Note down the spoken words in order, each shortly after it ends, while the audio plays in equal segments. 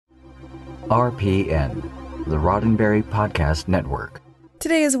RPN, the Roddenberry Podcast Network.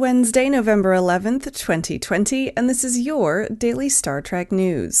 Today is Wednesday, November 11th, 2020, and this is your Daily Star Trek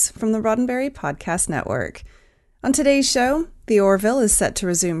News from the Roddenberry Podcast Network. On today's show, the Orville is set to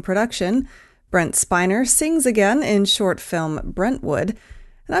resume production, Brent Spiner sings again in short film Brentwood,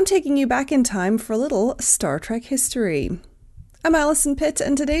 and I'm taking you back in time for a little Star Trek history. I'm Allison Pitt,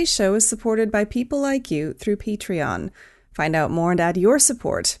 and today's show is supported by people like you through Patreon. Find out more and add your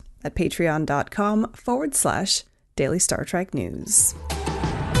support at patreon.com/Daily Star Trek News.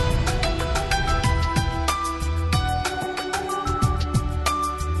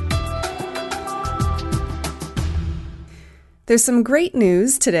 There's some great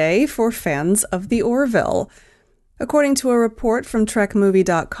news today for fans of the Orville. According to a report from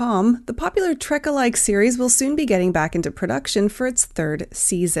TrekMovie.com, the popular Trek-alike series will soon be getting back into production for its third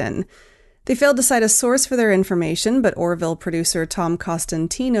season. They failed to cite a source for their information, but Orville producer Tom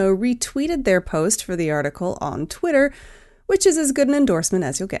Costantino retweeted their post for the article on Twitter, which is as good an endorsement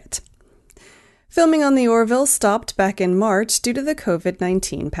as you'll get. Filming on the Orville stopped back in March due to the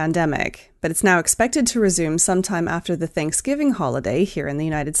COVID-19 pandemic, but it's now expected to resume sometime after the Thanksgiving holiday here in the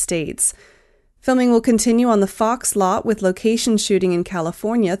United States. Filming will continue on the Fox lot with location shooting in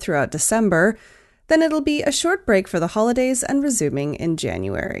California throughout December. Then it'll be a short break for the holidays and resuming in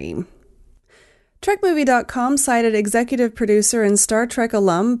January. TrekMovie.com cited executive producer and Star Trek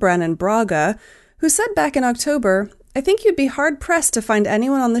alum Brannon Braga, who said back in October, "I think you'd be hard-pressed to find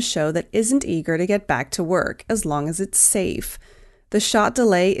anyone on the show that isn't eager to get back to work, as long as it's safe. The shot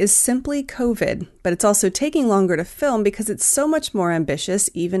delay is simply COVID, but it's also taking longer to film because it's so much more ambitious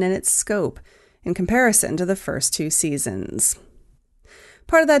even in its scope, in comparison to the first two seasons."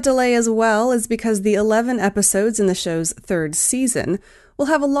 Part of that delay as well is because the 11 episodes in the show's third season will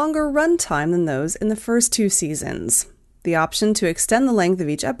have a longer runtime than those in the first two seasons. The option to extend the length of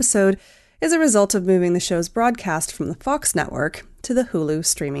each episode is a result of moving the show's broadcast from the Fox network to the Hulu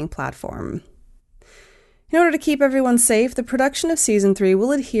streaming platform. In order to keep everyone safe, the production of Season 3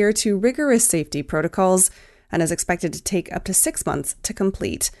 will adhere to rigorous safety protocols and is expected to take up to 6 months to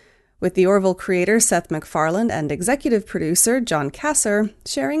complete, with the Orville creator Seth MacFarlane and executive producer John Kasser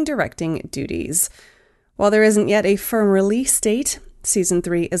sharing directing duties. While there isn't yet a firm release date, Season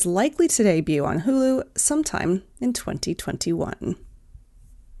 3 is likely to debut on Hulu sometime in 2021.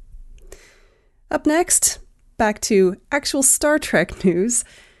 Up next, back to actual Star Trek news,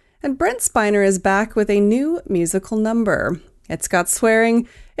 and Brent Spiner is back with a new musical number. It's got swearing,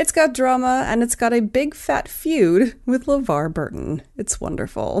 it's got drama, and it's got a big fat feud with LeVar Burton. It's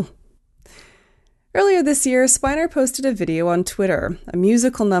wonderful. Earlier this year, Spiner posted a video on Twitter, a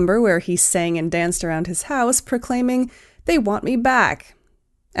musical number where he sang and danced around his house, proclaiming, "They want me back."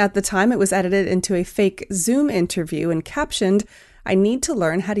 At the time, it was edited into a fake Zoom interview and captioned, "I need to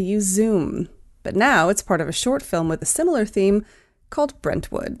learn how to use Zoom." But now it's part of a short film with a similar theme called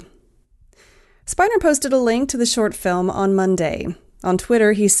Brentwood. Spiner posted a link to the short film on Monday. On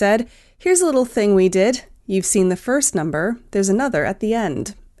Twitter, he said, "Here's a little thing we did. You've seen the first number. There's another at the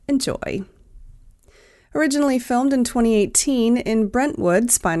end. Enjoy." Originally filmed in 2018, in Brentwood,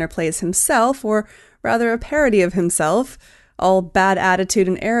 Spiner plays himself, or rather a parody of himself, all bad attitude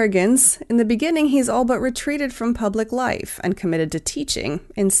and arrogance. In the beginning, he's all but retreated from public life and committed to teaching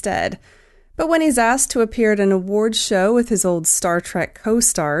instead. But when he's asked to appear at an awards show with his old Star Trek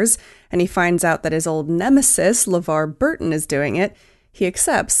co-stars, and he finds out that his old nemesis, LeVar Burton, is doing it, he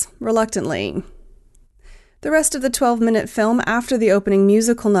accepts reluctantly. The rest of the 12-minute film after the opening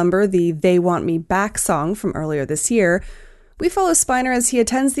musical number, the "They Want Me Back" song from earlier this year, we follow Spiner as he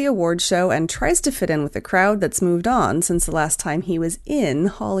attends the awards show and tries to fit in with the crowd that's moved on since the last time he was in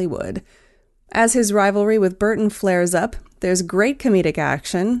Hollywood. As his rivalry with Burton flares up, there's great comedic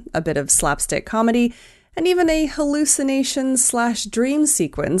action, a bit of slapstick comedy, and even a hallucination/dream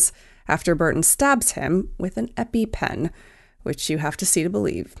sequence after Burton stabs him with an EpiPen, which you have to see to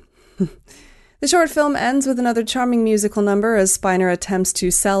believe. The short film ends with another charming musical number as Spiner attempts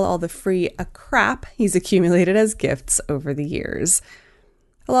to sell all the free crap he's accumulated as gifts over the years.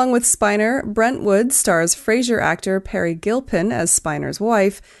 Along with Spiner, Brentwood stars Frasier actor Peri Gilpin as Spiner's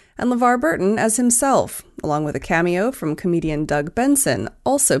wife and LeVar Burton as himself, along with a cameo from comedian Doug Benson,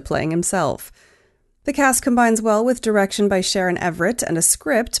 also playing himself. The cast combines well with direction by Sharon Everett and a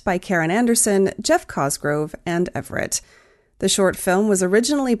script by Karen Anderson, Jeff Cosgrove, and Everett. The short film was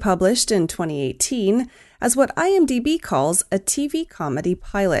originally published in 2018 as what IMDb calls a TV comedy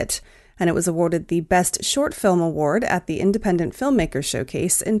pilot, and it was awarded the Best Short Film Award at the Independent Filmmaker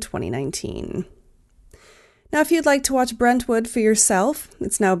Showcase in 2019. Now, if you'd like to watch Brentwood for yourself,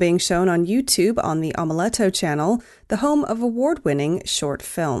 it's now being shown on YouTube on the Omeletto channel, the home of award-winning short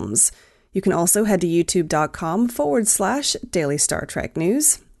films. You can also head to youtube.com/Daily Star Trek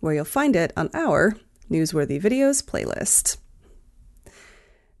News, where you'll find it on our Newsworthy Videos playlist.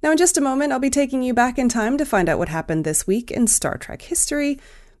 Now, in just a moment, I'll be taking you back in time to find out what happened this week in Star Trek history,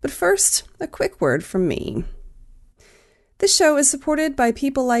 but first, a quick word from me. This show is supported by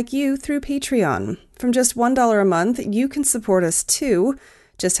people like you through Patreon. From just $1 a month, you can support us too.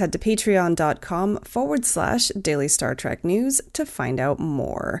 Just head to patreon.com/Daily Star Trek News to find out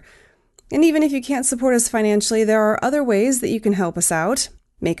more. And even if you can't support us financially, there are other ways that you can help us out.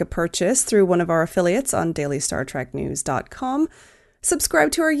 Make a purchase through one of our affiliates on dailystartreknews.com.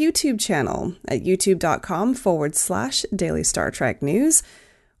 Subscribe to our YouTube channel at youtube.com/Daily Star Trek News,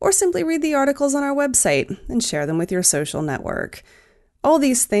 or simply read the articles on our website and share them with your social network. All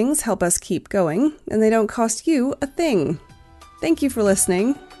these things help us keep going, and they don't cost you a thing. Thank you for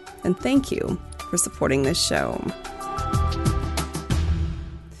listening, and thank you for supporting this show.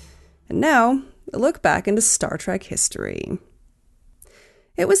 And now, a look back into Star Trek history.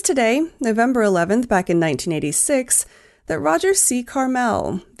 It was today, November 11th, back in 1986, that Roger C.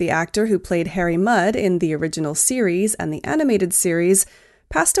 Carmel, the actor who played Harry Mudd in the original series and the animated series,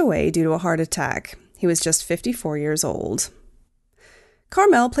 passed away due to a heart attack. He was just 54 years old.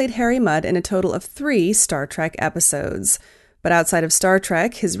 Carmel played Harry Mudd in a total of 3 Star Trek episodes, but outside of Star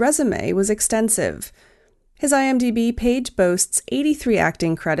Trek, his resume was extensive. His IMDb page boasts 83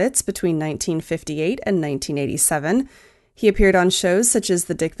 acting credits between 1958 and 1987. He appeared on shows such as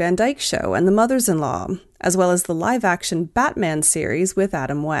The Dick Van Dyke Show and The Mothers-in-Law, as well as the live-action Batman series with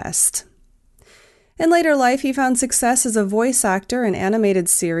Adam West. In later life, he found success as a voice actor in animated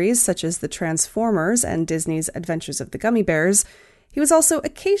series such as The Transformers and Disney's Adventures of the Gummi Bears. He was also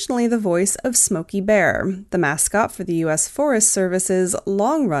occasionally the voice of Smokey Bear, the mascot for the U.S. Forest Service's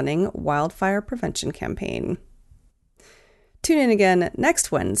long-running wildfire prevention campaign. Tune in again next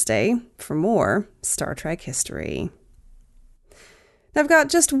Wednesday for more Star Trek history. Now, I've got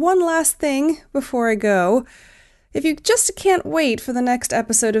just one last thing before I go. If you just can't wait for the next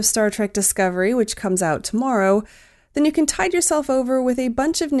episode of Star Trek Discovery, which comes out tomorrow, then you can tide yourself over with a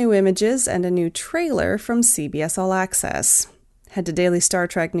bunch of new images and a new trailer from CBS All Access. Head to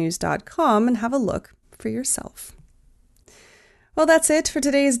dailystartreknews.com and have a look for yourself. Well, that's it for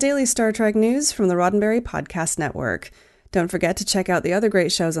today's Daily Star Trek News from the Roddenberry Podcast Network. Don't forget to check out the other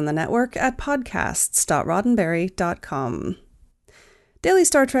great shows on the network at podcasts.roddenberry.com. Daily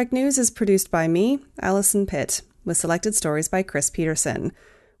Star Trek News is produced by me, Allison Pitt, with selected stories by Chris Peterson.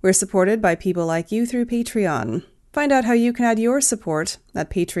 We're supported by people like you through Patreon. Find out how you can add your support at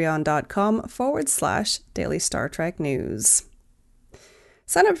patreon.com/Daily Star Trek News.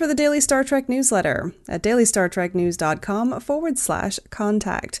 Sign up for the Daily Star Trek newsletter at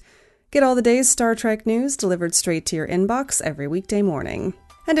dailystartreknews.com/contact. Get all the day's Star Trek news delivered straight to your inbox every weekday morning.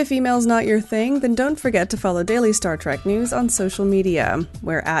 And if email's not your thing, then don't forget to follow Daily Star Trek News on social media.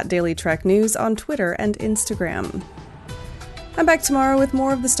 We're at Daily Trek News on Twitter and Instagram. I'm back tomorrow with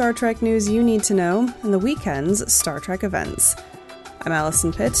more of the Star Trek news you need to know and the weekend's Star Trek events. I'm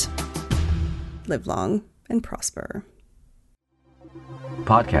Allison Pitt. Live long and prosper.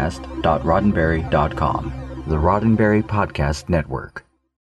 Podcast.roddenberry.com, the Roddenberry Podcast Network.